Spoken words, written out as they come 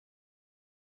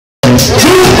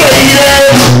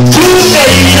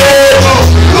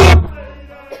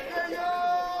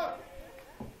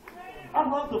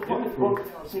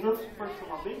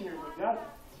y'all been here, we got it.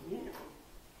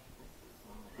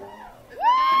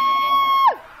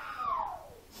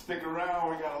 Stick around,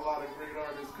 we got a lot of great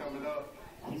artists coming up.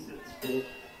 He said stick.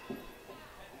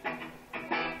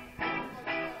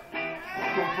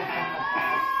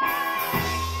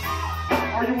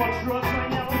 Are you on drugs right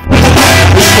now?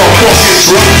 This motherfucking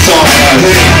drugs on my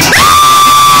head.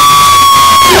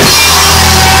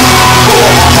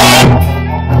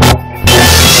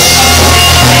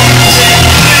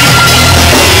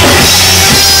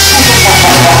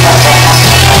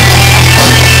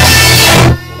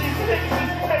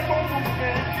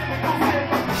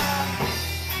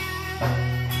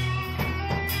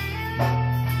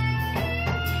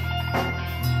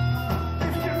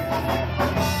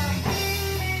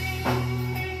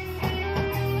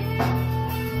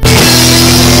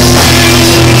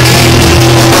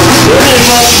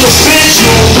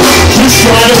 Just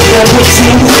trying to fuck with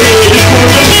 2Faded. For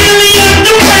a million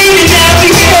underrated, now we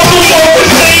fuck with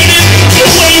overrated. You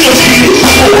ain't a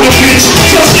bitch, or a bitch,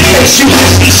 just in case you